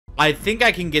I think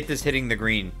I can get this hitting the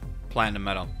green platinum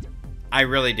medal. I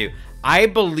really do. I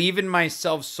believe in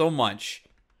myself so much.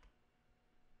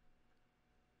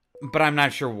 But I'm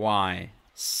not sure why.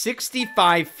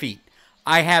 65 feet.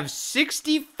 I have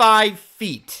 65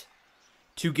 feet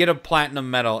to get a platinum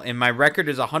medal, and my record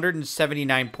is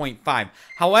 179.5.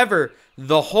 However,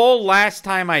 the whole last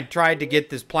time I tried to get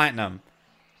this platinum,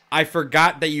 I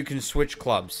forgot that you can switch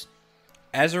clubs.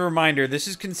 As a reminder, this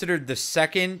is considered the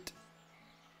second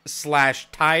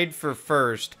 / tied for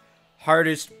first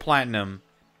hardest platinum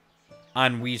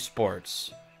on Wii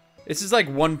Sports. This is like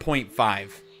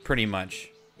 1.5, pretty much,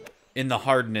 in the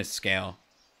hardness scale.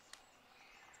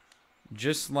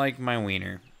 Just like my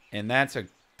wiener. And that's a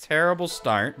terrible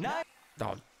start.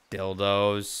 Oh,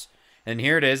 dildos. And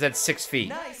here it is at 6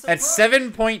 feet. At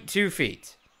 7.2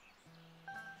 feet.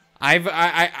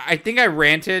 I think I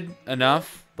ranted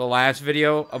enough the last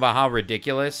video about how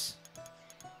ridiculous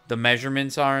the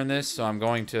measurements are in this, so I'm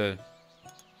going to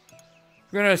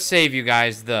save you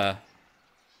guys the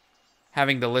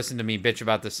having to listen to me bitch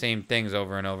about the same things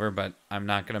over and over, but I'm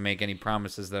not going to make any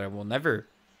promises that I will never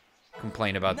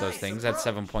complain about those things. That's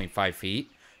 7.5 feet.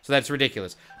 So that's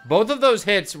ridiculous. Both of those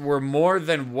hits were more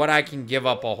than what I can give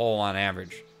up a hole on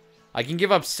average. I can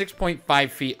give up 6.5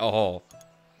 feet a hole.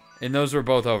 And those were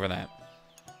both over that.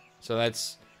 So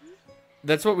that's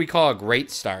what we call a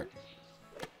great start.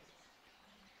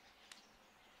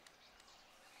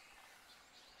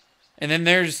 And then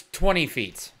there's 20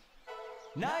 feet.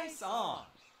 Nice on.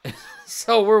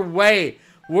 So we're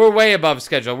way above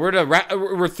schedule.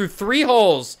 We're through 3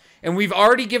 holes, and we've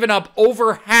already given up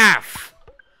over half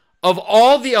of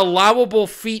all the allowable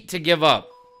feet to give up.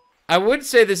 I would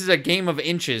say this is a game of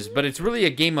inches, but it's really a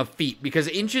game of feet because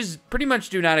inches pretty much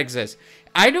do not exist.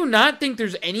 I do not think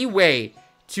there's any way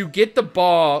to get the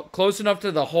ball close enough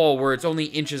to the hole where it's only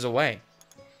inches away.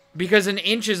 Because an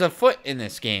inch is a foot in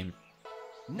this game.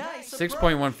 Nice.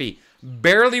 6.1 feet.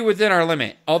 Barely within our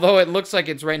limit, although it looks like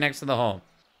it's right next to the hole.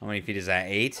 How many feet is that?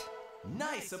 8?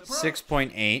 Nice.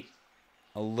 6.8.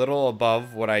 A little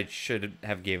above what I should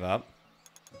have gave up.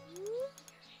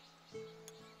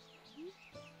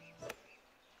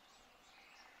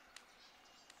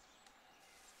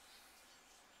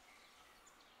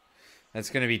 That's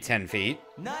going to be 10 feet.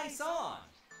 Nice on.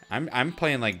 I'm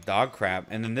playing like dog crap.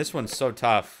 And then this one's so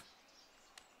tough.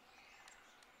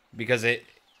 Because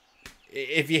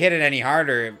if you hit it any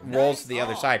harder, it rolls to the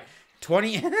other side.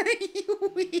 20.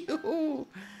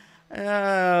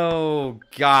 Oh,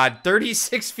 God.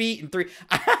 36 feet and 3.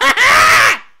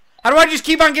 How do I just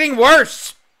keep on getting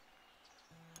worse?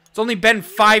 It's only been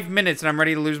 5 minutes and I'm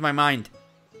ready to lose my mind.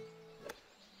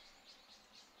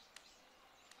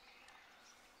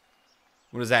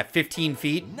 What is that, 15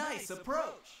 feet? Nice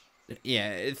approach.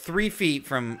 Yeah, 3 feet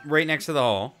from right next to the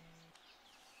hole.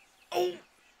 Oh,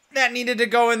 that needed to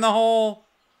go in the hole.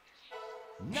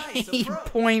 Nice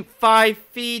 8.5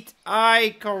 feet.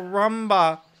 Ay,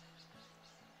 caramba.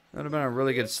 That would have been a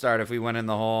really good start if we went in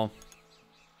the hole.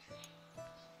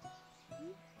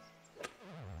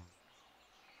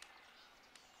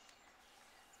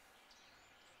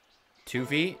 Two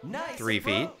feet? Nice 3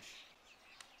 feet? approach.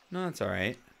 No, that's all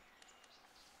right.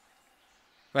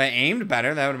 If I aimed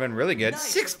better, that would have been really good.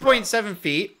 Nice 6.7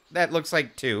 feet. That looks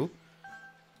like 2.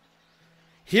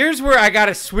 Here's where I got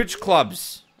to switch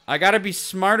clubs. I got to be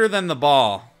smarter than the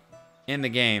ball in the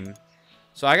game.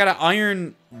 So I got to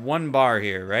iron 1 bar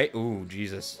here, right? Ooh,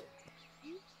 Jesus.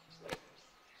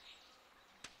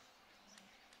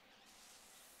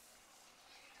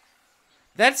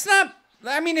 That's not...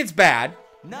 I mean, it's bad.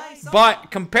 Nice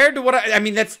But compared to what I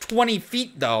mean, that's 20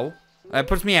 feet, though. That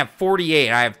puts me at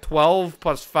 48. I have 12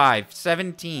 plus 5.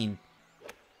 17.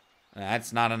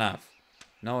 That's not enough.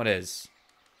 No, it is.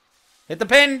 Hit the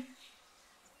pin.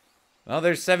 Well,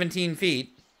 there's 17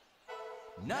 feet.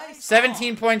 Nice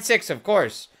 17.6, of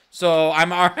course. So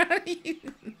I'm already...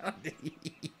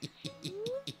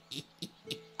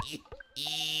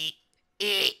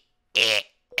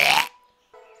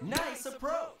 Nice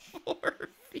approach. 4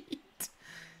 feet.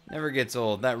 Never gets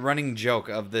old. That running joke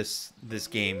of this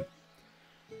game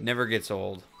never gets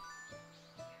old.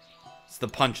 It's the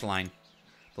punchline.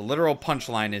 The literal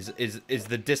punchline is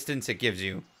the distance it gives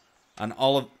you on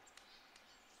all of...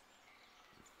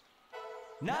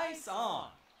 Nice on.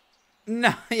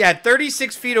 No, yeah,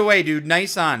 36 feet away, dude.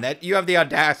 Nice on. That you have the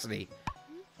audacity.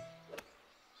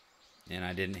 And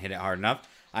I didn't hit it hard enough.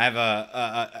 I have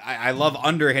I love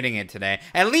under hitting it today.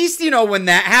 At least, you know, when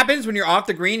that happens, when you're off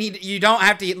the green, you don't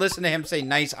have to listen to him say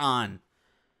nice on.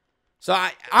 So,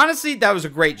 honestly, that was a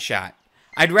great shot.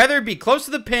 I'd rather be close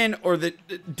to the pin or the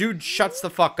dude shuts the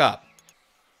fuck up.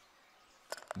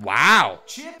 Wow.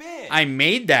 Chip in. I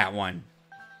made that one.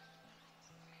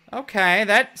 Okay,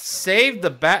 that saved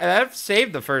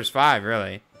the first 5,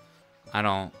 really.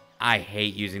 I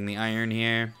hate using the iron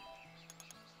here.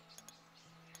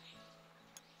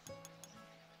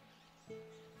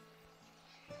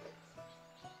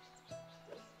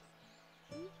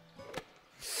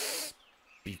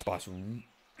 Beef boss.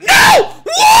 No!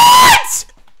 What?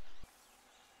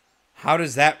 How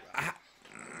does that...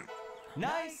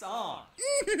 Nice on.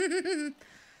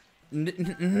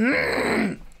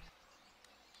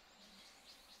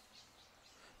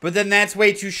 But then that's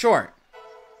way too short.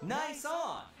 Nice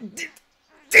on.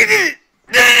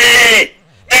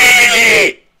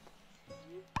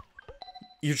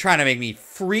 You're trying to make me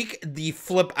freak the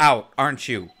flip out, aren't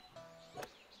you?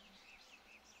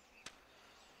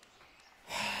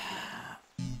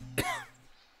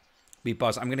 Beat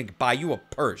boss, I'm gonna buy you a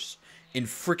purse and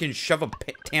freaking shove a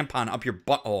tampon up your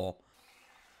butthole.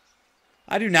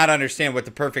 I do not understand what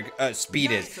the perfect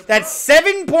speed is. That's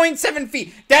 7.7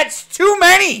 feet. That's too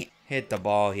many. Hit the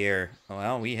ball here.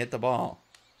 Well, we hit the ball.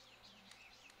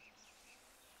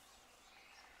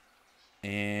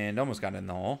 And almost got in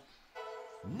the hole.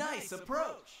 Nice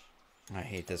approach. I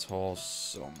hate this hole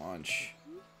so much.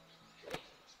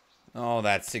 Oh,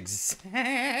 that's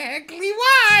exactly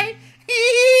why.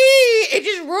 It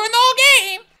just ruined the whole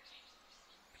game.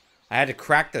 I had to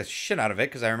crack the shit out of it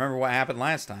because I remember what happened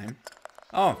last time.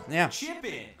 Oh, yeah. Chip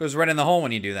in. Goes right in the hole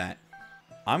when you do that.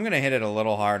 I'm going to hit it a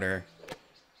little harder.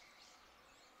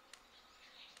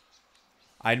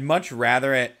 I'd much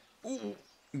rather it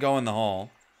go in the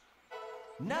hole.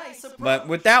 Nice approach. But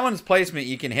with that one's placement,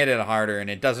 you can hit it harder and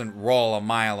it doesn't roll a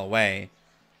mile away.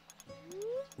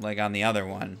 Like on the other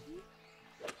one.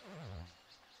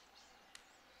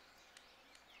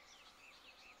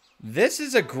 This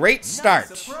is a great start.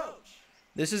 Nice approach.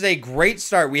 This is a great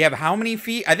start. We have how many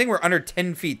feet? I think we're under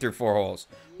 10 feet through 4 holes.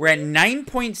 We're at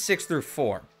 9.6 through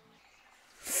 4.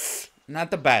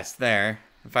 Not the best there.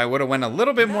 If I would have went a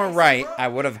little bit more right, I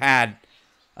would have had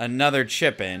another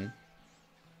chip in.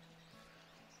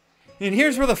 And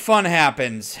here's where the fun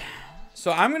happens.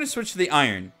 So I'm going to switch to the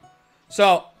iron.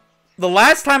 So the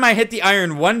last time I hit the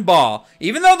iron one ball,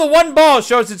 even though the one ball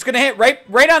shows it's going to hit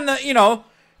right on the, you know,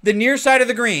 the near side of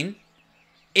the green,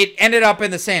 it ended up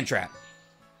in the sand trap.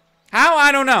 How?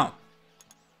 I don't know.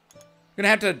 I'm going to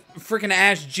have to freaking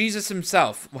ask Jesus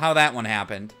himself how that one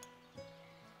happened.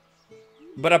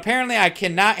 But apparently I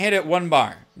cannot hit it one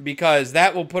bar because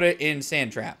that will put it in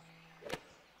sand trap.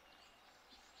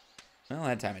 Well,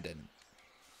 that time it didn't.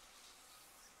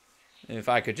 If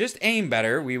I could just aim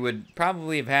better, we would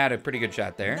probably have had a pretty good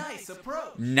shot there. Nice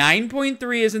approach.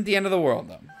 9.3 isn't the end of the world,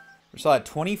 though. We're still at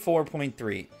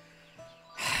 24.3.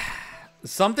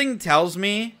 Something tells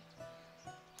me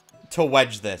to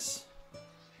wedge this.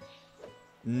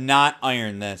 Not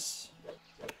iron this.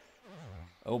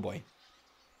 Oh, boy.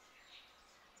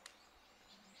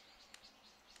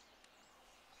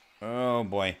 Oh,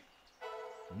 boy.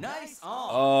 Nice on.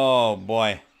 Oh,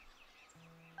 boy.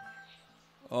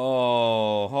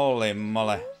 Oh, holy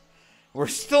moly. We're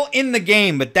still in the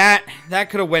game, but that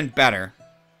could have went better.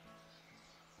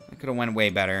 That could have went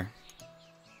way better.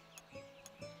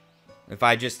 If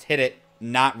I just hit it,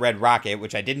 not red rocket,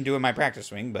 which I didn't do in my practice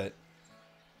swing, but...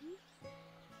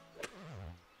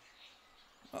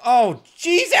 Oh,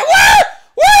 jeez. Where are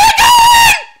we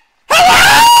going?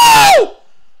 Hello!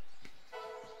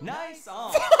 Nice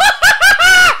on.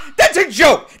 That's a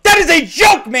joke. That is a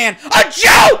joke, man. A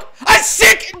joke. A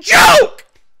sick joke.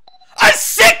 A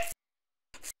sick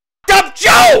up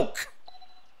joke.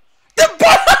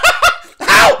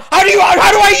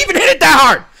 How do I even hit it that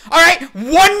hard? All right,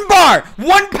 one bar,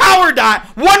 one power dot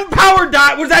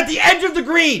was at the edge of the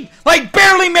green, like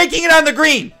barely making it on the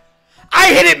green.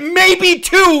 I hit it maybe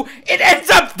 2. It ends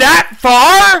up that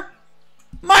far.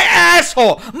 My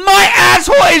asshole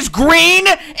is green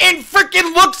and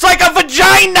freaking looks like a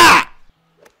vagina.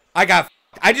 I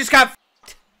just got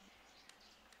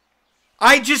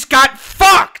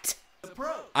fucked.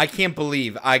 I can't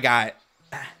believe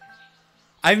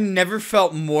I've never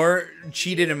felt more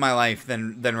cheated in my life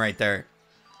than right there.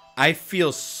 I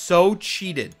feel so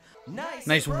cheated.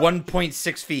 Nice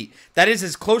 1.6 feet. That is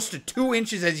as close to 2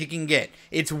 inches as you can get.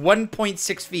 It's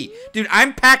 1.6 feet. Dude,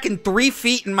 I'm packing 3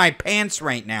 feet in my pants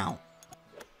right now.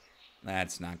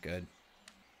 That's not good.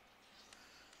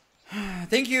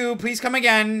 Thank you. Please come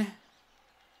again.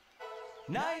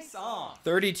 Nice on.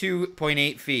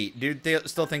 32.8 feet. Dude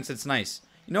still thinks it's nice.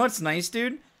 You know what's nice,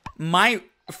 dude? My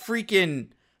freaking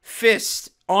fist,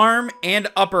 arm, and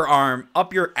upper arm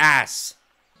up your ass.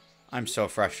 I'm so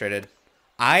frustrated.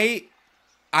 I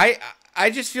I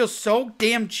just feel so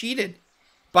damn cheated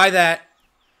by that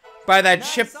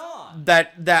Nice chip, on.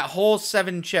 that whole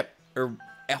 7 chip or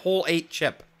a whole 8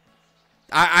 chip.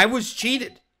 I was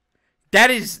cheated. That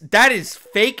is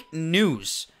fake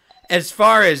news as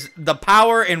far as the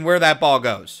power and where that ball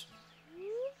goes.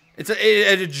 It's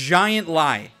a giant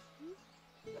lie.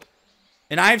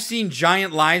 And I've seen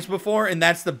giant lies before, and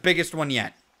that's the biggest one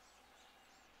yet.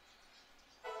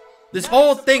 This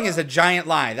whole thing is a giant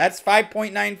lie. That's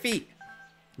 5.9 feet.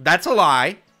 That's a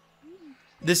lie.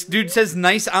 This dude says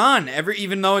nice on,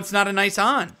 even though it's not a nice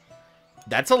on.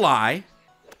 That's a lie.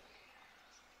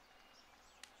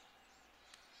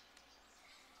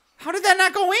 How did that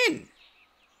not go in?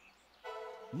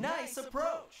 Nice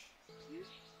approach.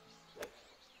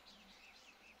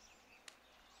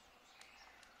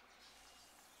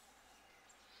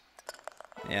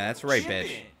 Yeah, that's right, Chip bitch.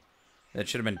 in. That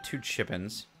should have been 2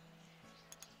 chippins.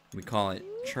 We call it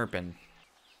chirpin'.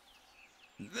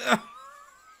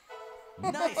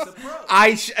 Nice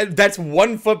approach. That's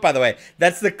 1 foot, by the way.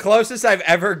 That's the closest I've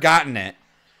ever gotten it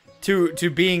to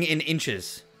being in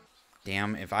inches.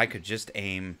 Damn, if I could just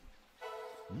aim.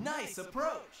 Nice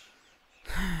approach.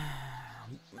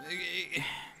 I'm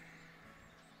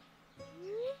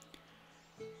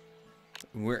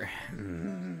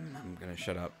gonna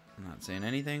shut up. I'm not saying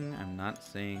anything. I'm not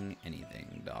saying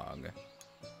anything, dog.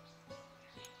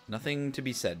 Nothing to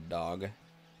be said, dog.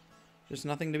 There's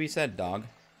nothing to be said, dog.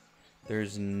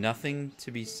 There's nothing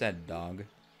to be said, dog.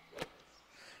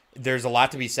 There's a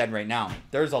lot to be said right now.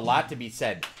 There's a lot to be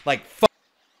said. Like, fuck.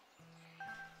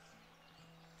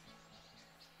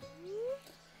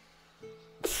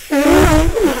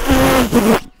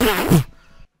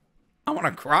 I want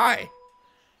to cry.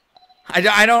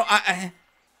 I don't.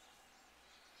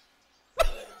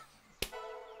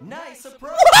 Nice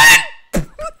approach. What?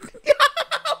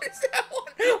 How is that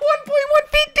 1.1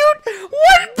 feet, dude?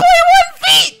 1.1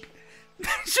 feet!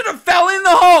 Should have fell in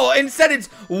the hole. Instead, it's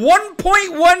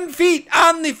 1.1 feet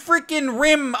on the freaking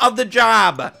rim of the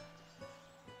job.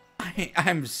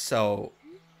 I'm so...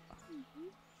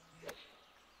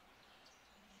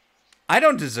 I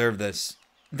don't deserve this.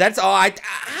 That's all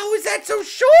How is that so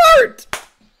short?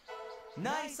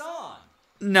 Nice on.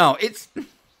 No, it's...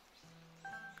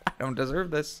 I don't deserve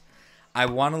this. I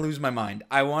want to lose my mind.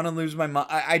 I want to lose my mind.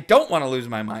 I don't want to lose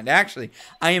my mind, actually.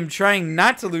 I am trying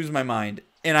not to lose my mind,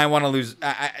 and I want to lose...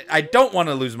 I don't want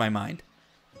to lose my mind.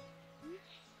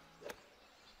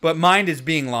 But mind is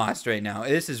being lost right now.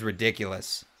 This is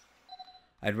ridiculous.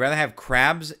 I'd rather have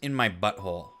crabs in my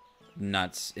butthole.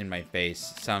 Nuts in my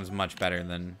face. Sounds much better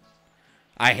than...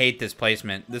 I hate this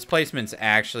placement. This placement's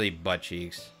actually butt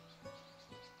cheeks.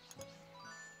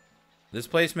 This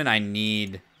placement, I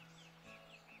need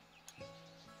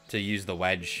to use the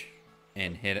wedge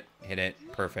and hit it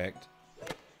perfect.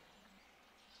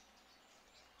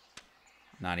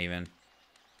 Not even.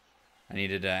 I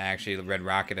needed to actually red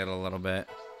rocket it a little bit.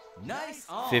 Nice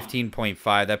on.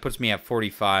 15.5. That puts me at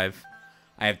 45.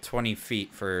 I have 20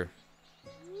 feet for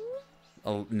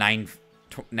 19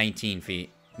 feet.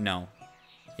 No.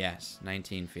 Yes,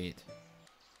 19 feet.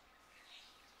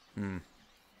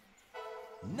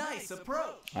 Nice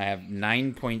approach. I have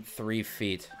 9.3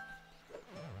 feet.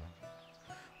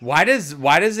 Why does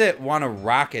it want to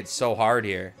rocket so hard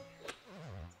here?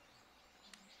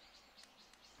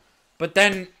 But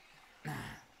then...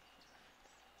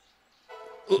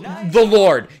 The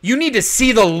Lord. You need to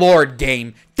see the Lord,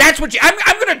 game. That's what you...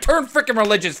 I'm going to turn freaking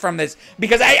religious from this.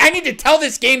 Because I need to tell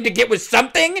this game to get with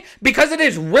something. Because it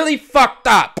is really fucked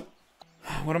up.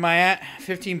 What am I at?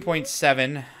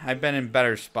 15.7. I've been in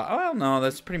better spot. Oh, well, no.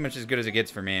 That's pretty much as good as it gets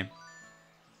for me.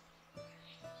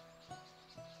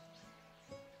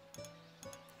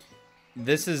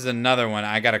 This is another one.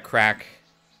 I got to crack.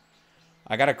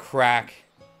 I got to crack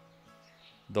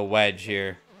the wedge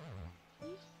here.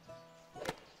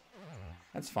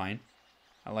 That's fine.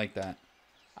 I like that.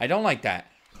 I don't like that.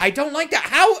 I don't like that.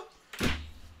 How?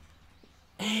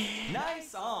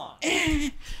 Nice on.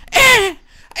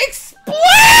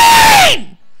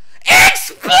 Explain!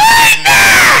 Explain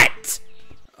that!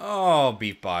 Oh,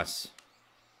 Beef Boss.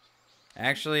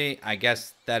 Actually, I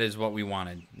guess that is what we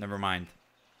wanted. Never mind.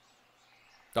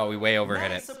 Thought we way overhit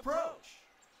Nice it. approach.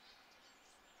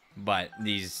 But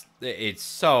these... It's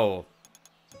so...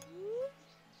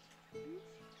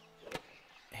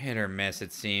 hit or miss,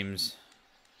 it seems.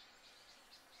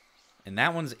 And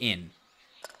that one's in.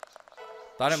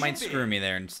 Thought it might screw me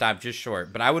there and stop just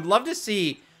short. But I would love to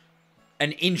see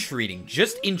an inch reading.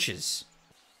 Just inches.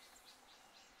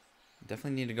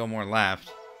 Definitely need to go more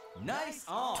left. Nice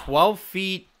on. 12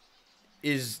 feet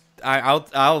is...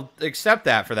 I'll accept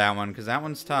that for that one, because that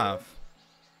one's tough.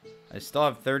 I still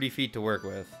have 30 feet to work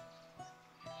with.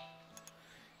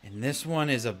 And this one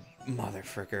is a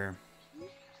motherfricker.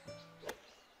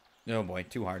 Oh boy,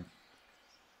 too hard.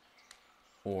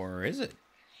 Or is it?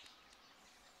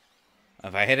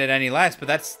 If I hit it any less, but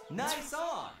that's... Nice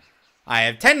on. I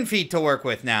have 10 feet to work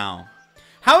with now.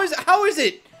 How is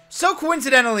it? So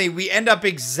coincidentally, we end up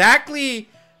exactly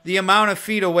the amount of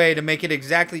feet away to make it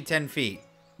exactly 10 feet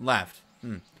left.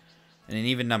 And an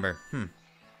even number.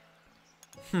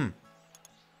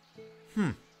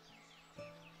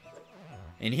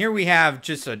 And here we have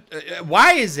just a...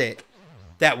 why is it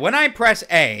that when I press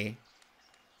A...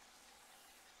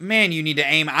 Man, you need to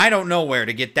aim I don't know where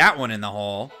to get that one in the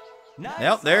hole. Nice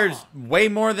Well, there's on. way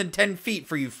more than 10 feet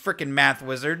for you frickin' math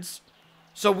wizards.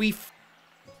 So we...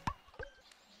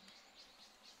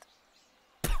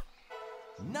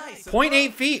 Nice.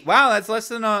 0.8 feet. Wow, that's less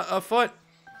than a foot.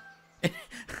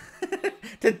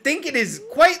 To think it is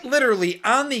quite literally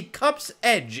on the cup's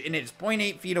edge and it's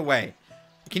 0.8 feet away.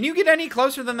 Can you get any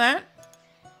closer than that?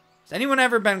 Has anyone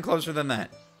ever been closer than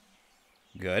that?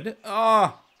 Good.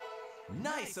 Oh.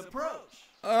 Nice approach.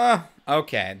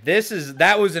 Okay.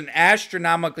 That was an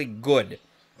astronomically good.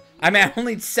 I'm at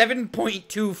only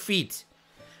 7.2 feet.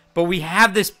 But we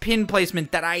have this pin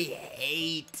placement that I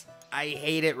hate. I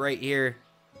hate it right here.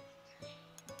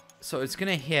 So it's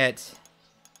gonna hit...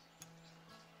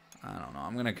 I don't know.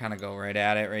 I'm gonna kind of go right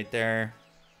at it right there.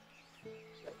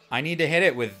 I need to hit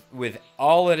it with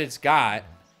all that it's got.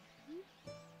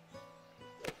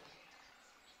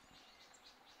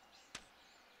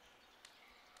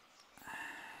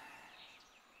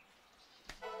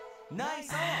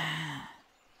 Nice on.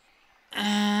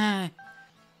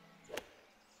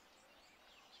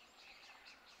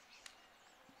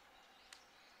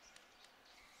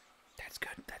 That's good.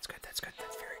 That's good. That's good.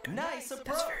 That's very good. Nice approach.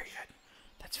 That's very good.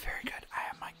 That's very good. I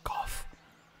have my golf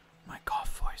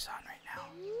voice on right now,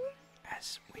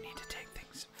 as we need to take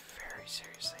things very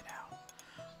seriously now.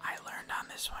 I learned on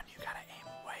this one, you gotta aim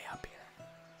way up here,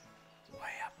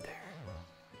 way up there,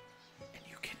 and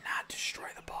you cannot destroy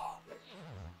the ball,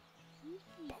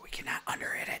 but we cannot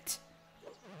underhit it.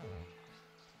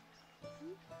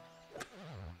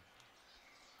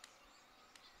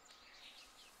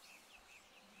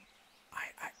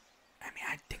 I mean,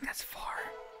 I think that's far.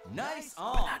 Nice But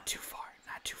on. not too far.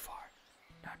 Not too far.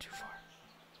 Not too far.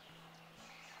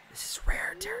 This is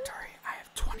rare territory. I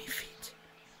have 20 feet.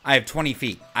 I have 20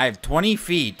 feet. I have 20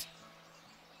 feet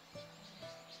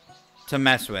to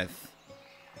mess with.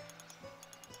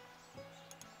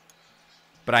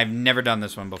 But I've never done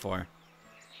this one before.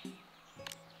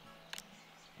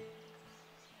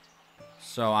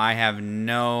 So I have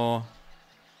no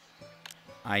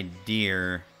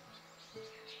idea.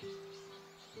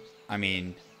 I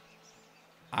mean...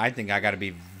 I think I gotta be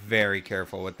very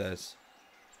careful with this.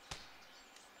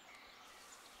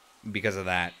 Because of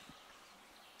that.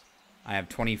 I have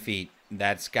 20 feet.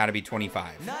 That's gotta be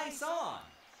 25. Nice on.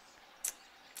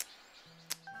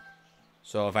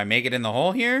 So if I make it in the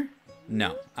hole here,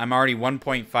 no. I'm already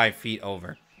 1.5 feet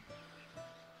over.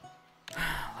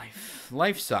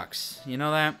 Life sucks. You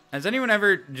know that? Has anyone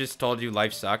ever just told you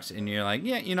life sucks and you're like,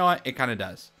 yeah, you know what? It kind of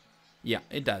does. Yeah,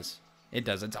 it does. It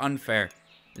does. It's unfair.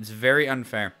 It's very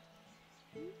unfair.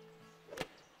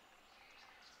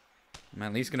 I'm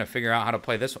at least going to figure out how to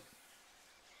play this one.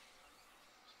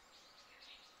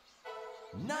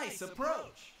 Nice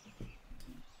approach.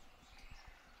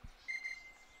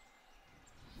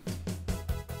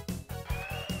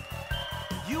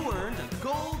 You earned a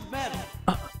gold medal.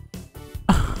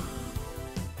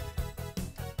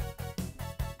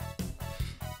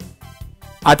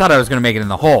 I thought I was going to make it in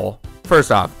the hole,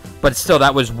 first off. But still,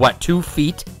 that was, what, 2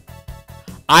 feet?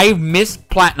 I missed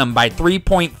platinum by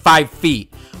 3.5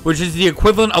 feet, which is the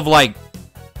equivalent of, like,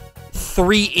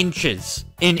 3 inches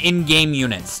in in-game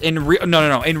units. In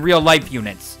real life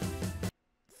units.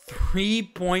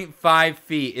 3.5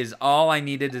 feet is all I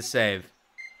needed to save.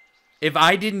 If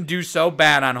I didn't do so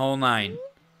bad on hole 9,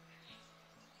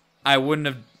 I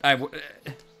wouldn't have...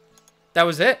 that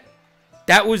was it.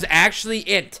 That was actually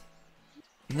it.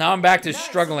 Now I'm back to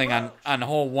struggling on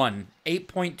hole 1.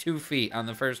 8.2 feet on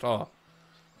the first hole.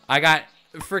 I got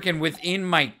freaking within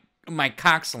my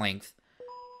cock's length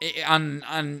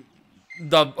on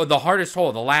the hardest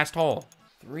hole, the last hole.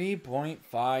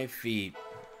 3.5 feet.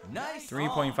 Nice.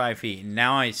 3.5 feet.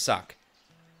 Now I suck.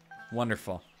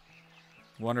 Wonderful.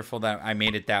 Wonderful that I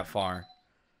made it that far.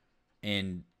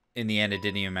 And in the end, it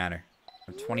didn't even matter.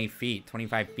 20 feet.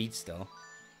 25 feet still.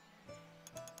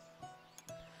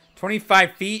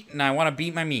 25 feet, and I want to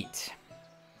beat my meat.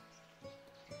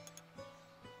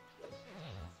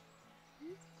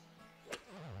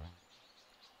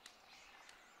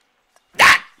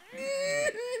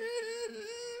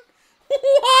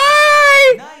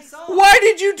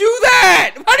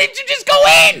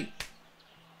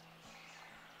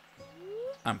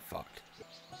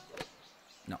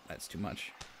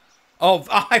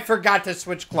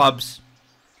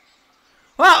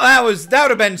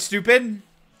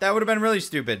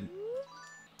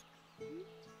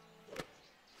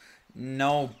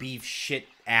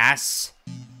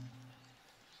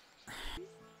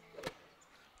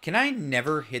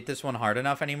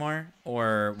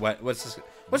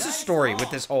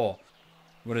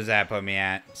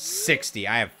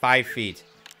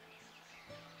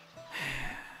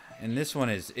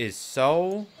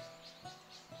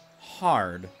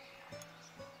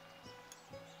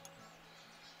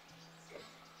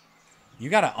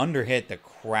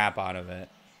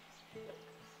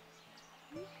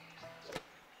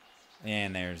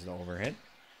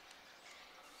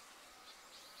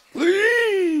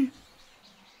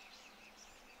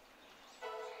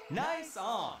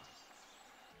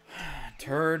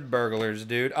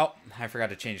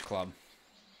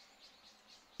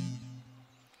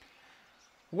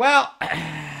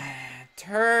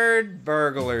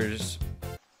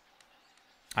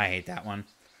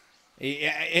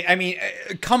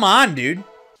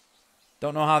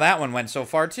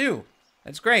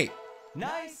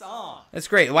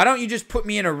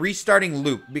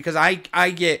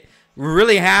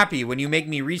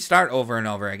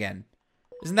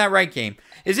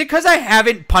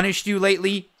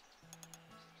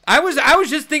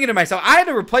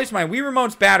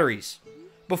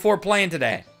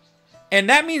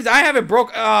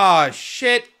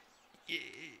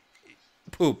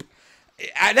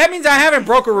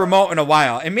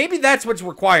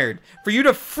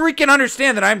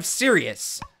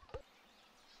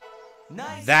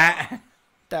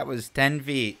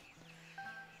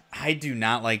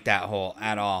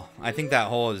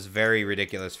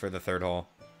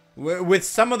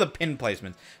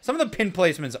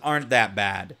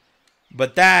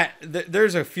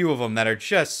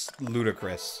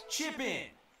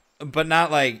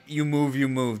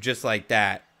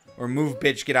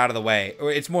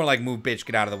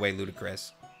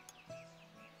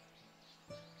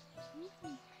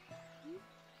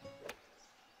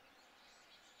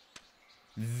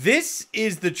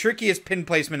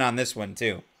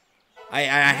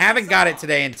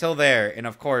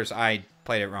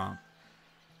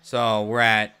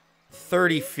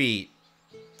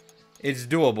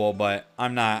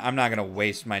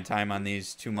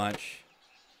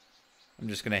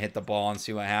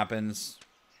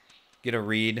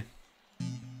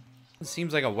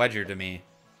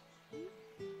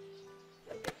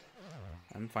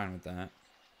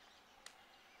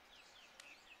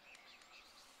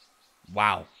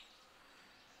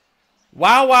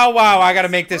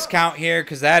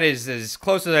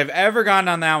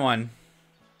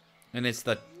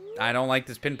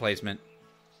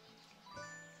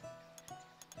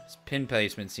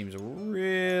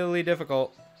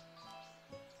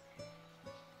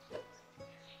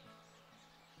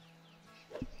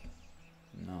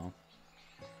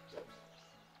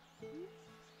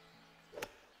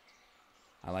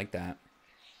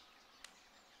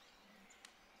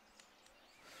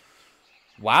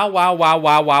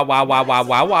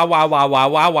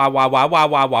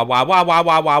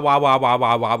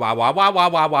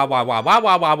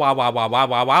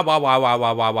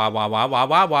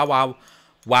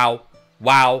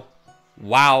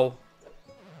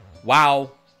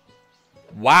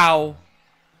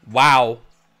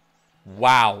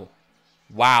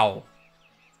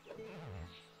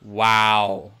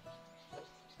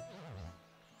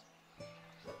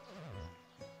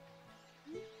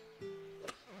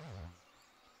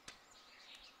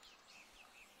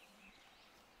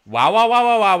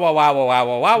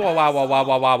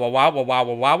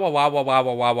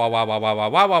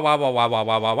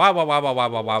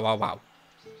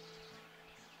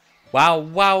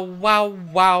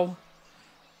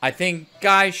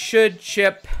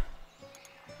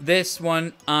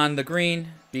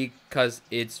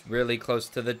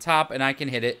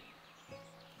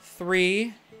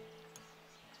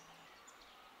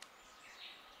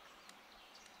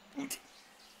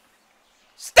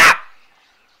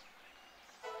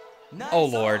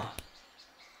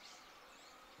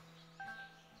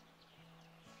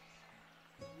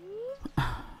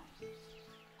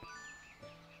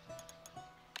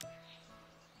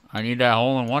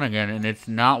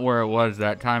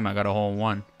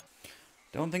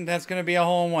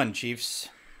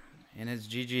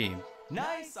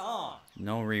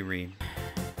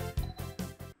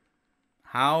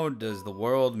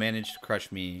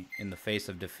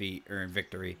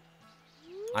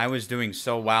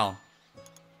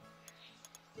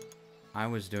 I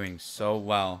was doing so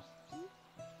well.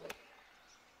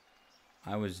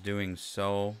 I was doing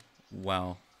so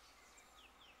well.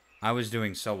 I was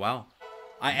doing so well.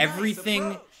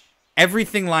 Everything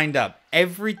lined up.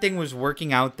 Everything was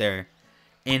working out there.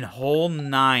 In hole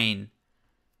 9,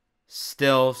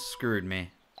 still screwed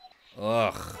me.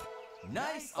 Ugh.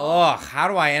 Nice. Ugh. How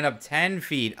do I end up 10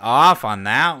 feet off on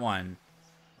that one?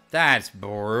 That's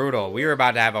brutal. We were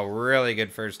about to have a really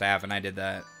good first half, and I did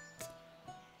that.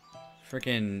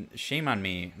 Freaking shame on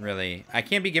me, really. I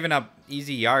can't be giving up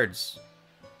easy yards.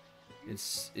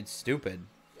 It's stupid.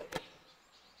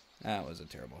 That was a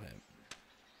terrible hit.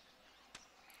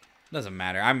 Doesn't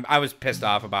matter. I was pissed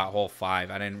off about hole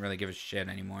 5. I didn't really give a shit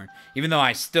anymore. Even though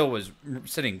I still was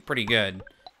sitting pretty good.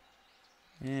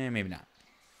 Maybe not.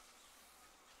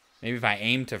 Maybe if I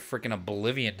aim to freaking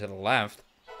oblivion to the left.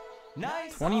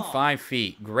 Nice. 25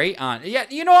 feet. Great on. Yeah,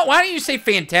 you know what? Why don't you say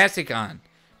fantastic on?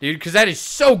 Dude, because that is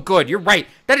so good. You're right.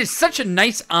 That is such a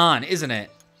nice on, isn't it?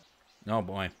 Oh,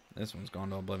 boy. This one's going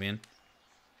to oblivion.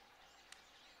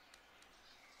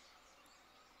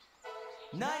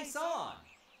 Nice on.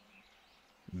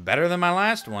 Better than my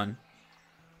last one.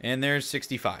 And there's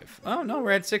 65. Oh, no,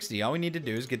 we're at 60. All we need to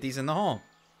do is get these in the hole.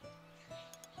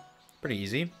 Pretty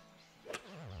easy.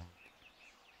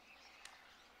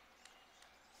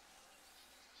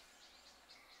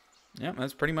 Yep,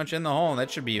 that's pretty much in the hole. That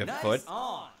should be a foot.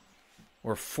 On.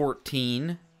 Or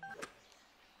 14.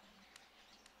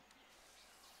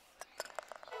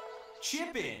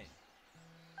 Chip in.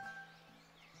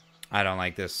 I don't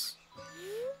like this.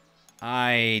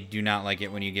 I do not like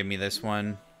it when you give me this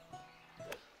one.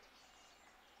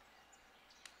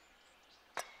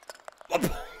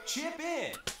 Chip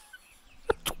in.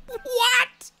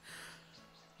 What?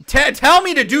 Tell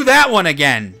me to do that one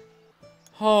again.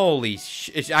 Holy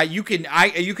shit! You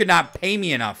could not pay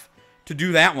me enough to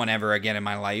do that one ever again in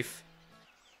my life.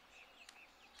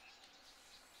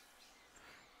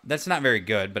 That's not very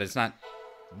good, but it's not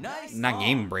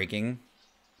game breaking.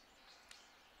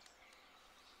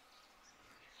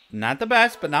 Not the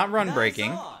best, but not run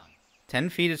breaking. 10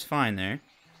 feet is fine there.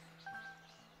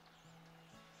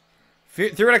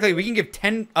 Theoretically, we can give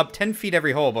 10 feet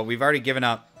every hole, but we've already given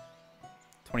up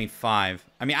 25.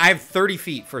 I mean, I have 30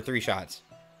 feet for 3 shots.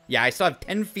 Yeah, I still have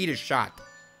 10 feet a shot.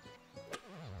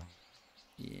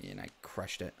 Yeah, and I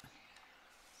crushed it.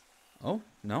 Oh,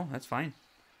 no, that's fine.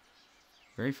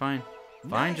 Very fine.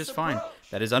 Fine, just fine.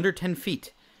 That is under 10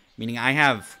 feet. Meaning I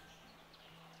have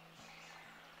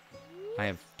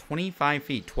 25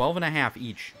 feet, 12 and a half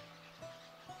each.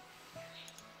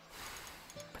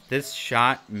 But this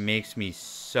shot makes me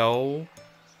so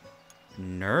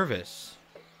nervous.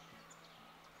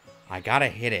 I gotta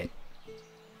hit it.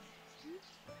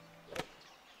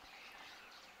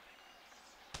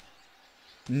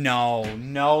 No,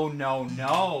 no, no,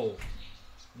 no.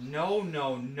 No,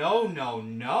 no, no, no,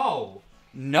 no.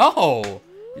 No.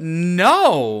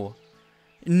 No.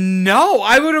 No,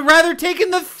 I would have rather taken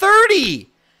the 30.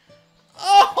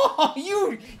 Oh,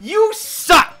 you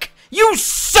suck. You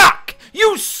suck.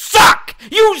 You suck.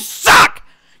 You suck.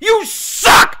 You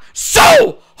suck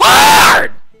so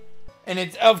hard. And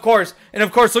it's of course,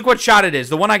 look what shot it is.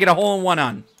 The one I get a hole in one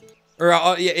on.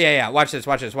 Or yeah. Watch this.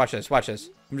 I'm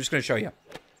just gonna show you.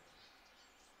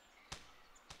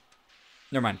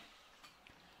 Never mind.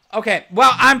 Okay,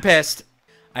 well, I'm pissed.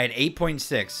 I had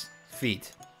 8.6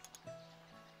 feet.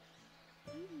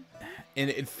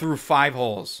 And through 5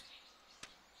 holes.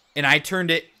 And I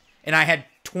turned it, and I had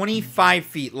 25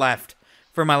 feet left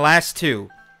for my last 2.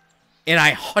 And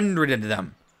I 100'd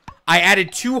them. I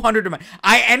added 200 to my...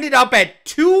 I ended up at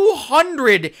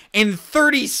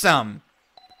 230-some.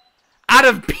 Out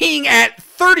of being at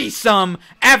 30-some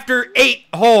after 8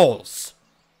 holes.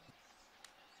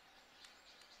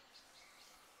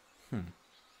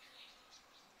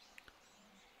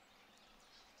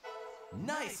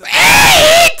 Nice.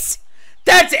 8!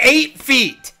 That's 8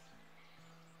 feet.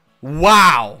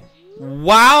 Wow.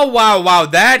 Wow.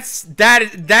 That's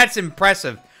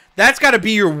impressive. That's got to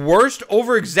be your worst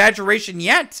over-exaggeration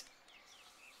yet.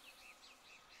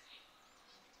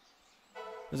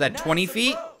 Was that 20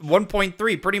 feet?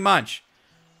 1.3, pretty much.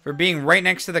 For being right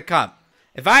next to the cup.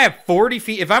 If I have 40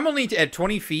 feet, if I'm only at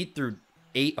 20 feet through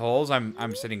 8 holes,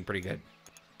 I'm sitting pretty good.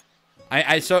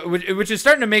 Which is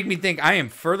starting to make me think I am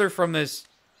further from this.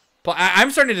 I'm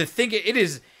starting to think it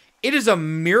is a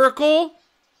miracle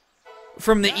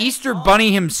from the Easter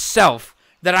Bunny himself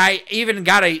that I even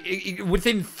got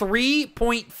within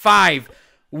 3.5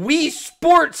 Wii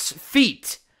Sports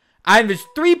feet. I was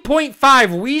 3.5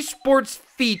 Wii Sports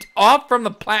feet off from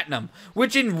the platinum,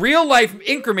 which in real life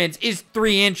increments is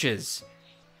 3 inches.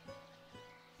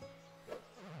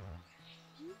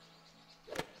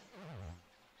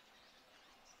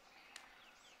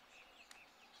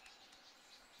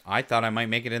 I thought I might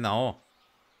make it in the hole.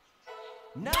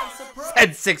 Nice approach.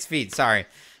 Said 6 feet. Sorry.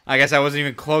 I guess I wasn't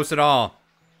even close at all.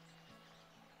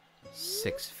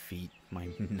 6 feet. My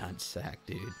nutsack,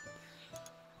 dude.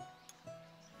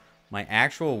 My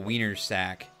actual wiener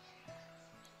sack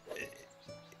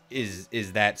is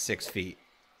that 6 feet.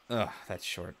 Ugh, that's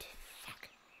short. Fuck.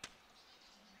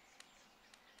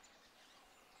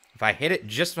 If I hit it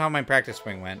just how my practice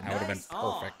swing went, I would have been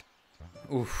perfect.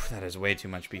 Oof, that is way too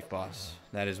much, Beef Boss.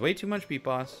 That is way too much, Beef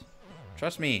Boss.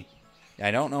 Trust me.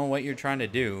 I don't know what you're trying to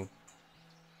do.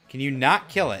 Can you not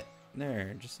kill it?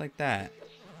 There, just like that.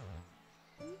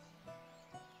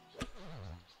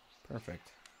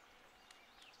 Perfect.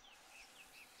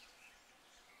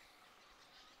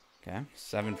 Okay,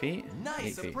 7 feet.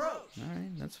 Nice 8 feet. approach.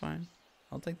 Alright, that's fine.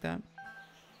 I'll take that.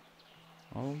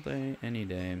 All day, any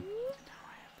day.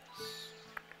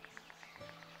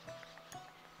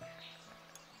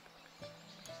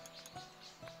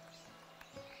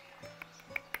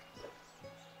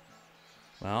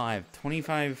 Well, I have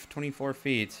 24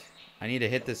 feet. I need to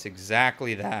hit this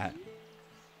exactly that.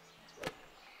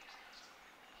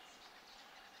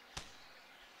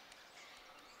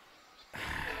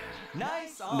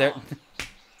 Nice on. There.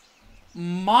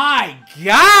 My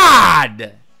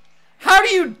God! How do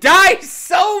you die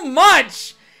so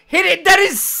much? Hit it. That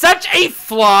is such a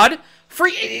flawed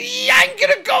free. I'm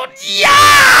gonna go.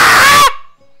 Yeah!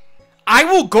 I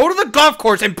will go to the golf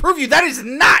course and prove you that is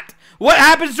not what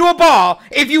happens to a ball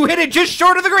if you hit it just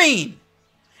short of the green.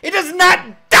 It does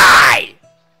not die.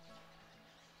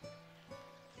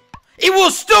 It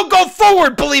will still go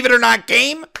forward, believe it or not,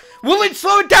 game. Will it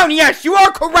slow it down? Yes, you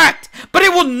are correct. But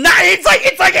it will not. It's like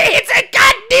it hits a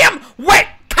goddamn wet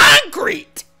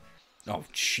concrete. Oh,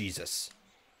 Jesus.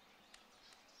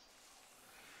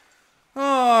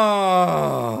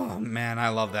 Oh, man, I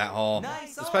love that hole.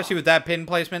 Nice Especially with that pin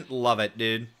placement. Love it,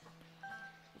 dude.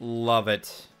 Love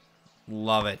it.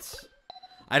 Love it.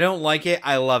 I don't like it.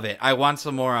 I love it. I want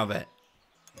some more of it.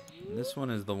 This one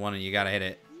is the one you gotta hit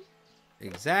it.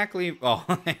 Exactly. Oh,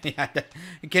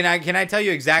 can I tell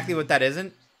you exactly what that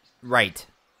isn't? Right.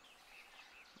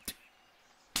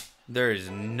 There is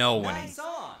no winning. Nice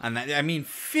on. And that, I mean,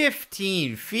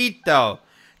 15 feet though.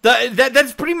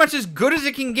 That's pretty much as good as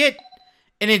it can get,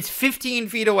 and it's 15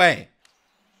 feet away.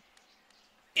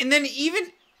 And then even,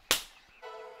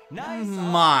 Nice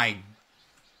my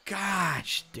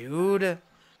gosh, dude.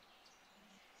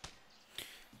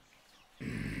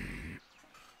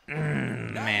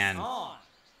 Man. on.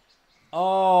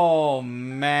 Oh,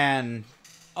 man.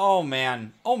 Oh,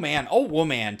 man. Oh, man. Oh,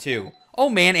 woman, too. Oh,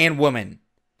 man and woman.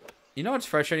 You know what's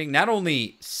frustrating? Not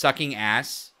only sucking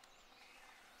ass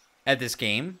at this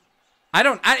game.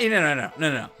 No.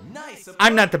 Nice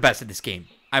I'm not the best at this game.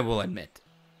 I will admit.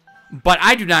 But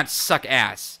I do not suck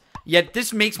ass. Yet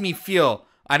this makes me feel...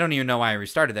 I don't even know why I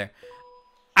restarted there.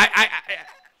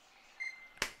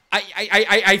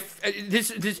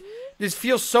 This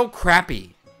feels so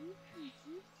crappy.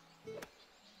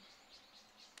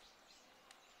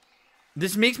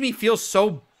 This makes me feel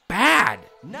so bad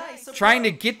Nice trying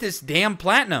to get this damn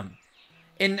platinum.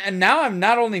 And now I'm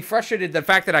not only frustrated the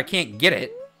fact that I can't get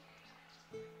it,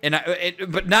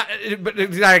 but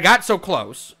I got so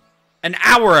close an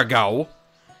hour ago,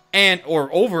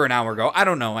 or over an hour ago. I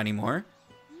don't know anymore.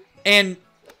 And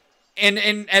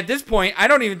at this point, I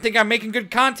don't even think I'm making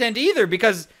good content either,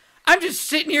 because I'm just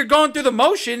sitting here going through the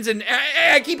motions, and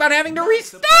I keep on having to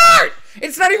restart.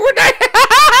 It's not even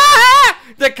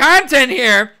the content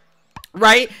here,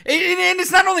 right? And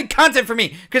it's not only content for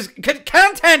me, because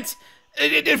content.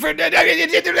 There's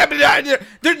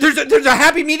a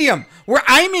happy medium where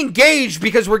I'm engaged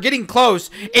because we're getting close,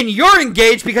 and you're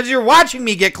engaged because you're watching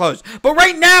me get close. But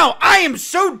right now, I am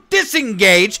so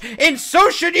disengaged, and so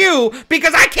should you,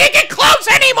 because I can't get close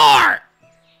anymore.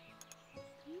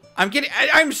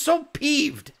 I'm so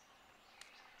peeved.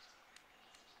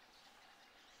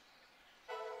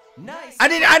 Nice. I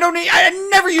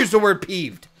never used the word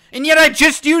peeved, and yet I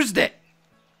just used it.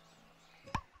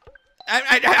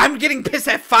 I'm getting pissed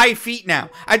at 5 feet now.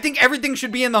 I think everything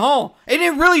should be in the hole. And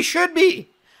it really should be.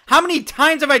 How many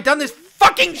times have I done this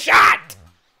fucking shot?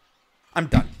 I'm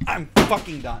done. I'm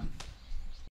fucking done.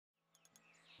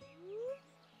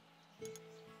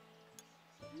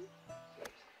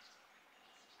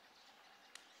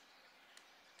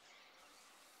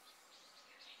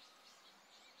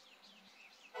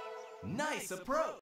 Nice approach.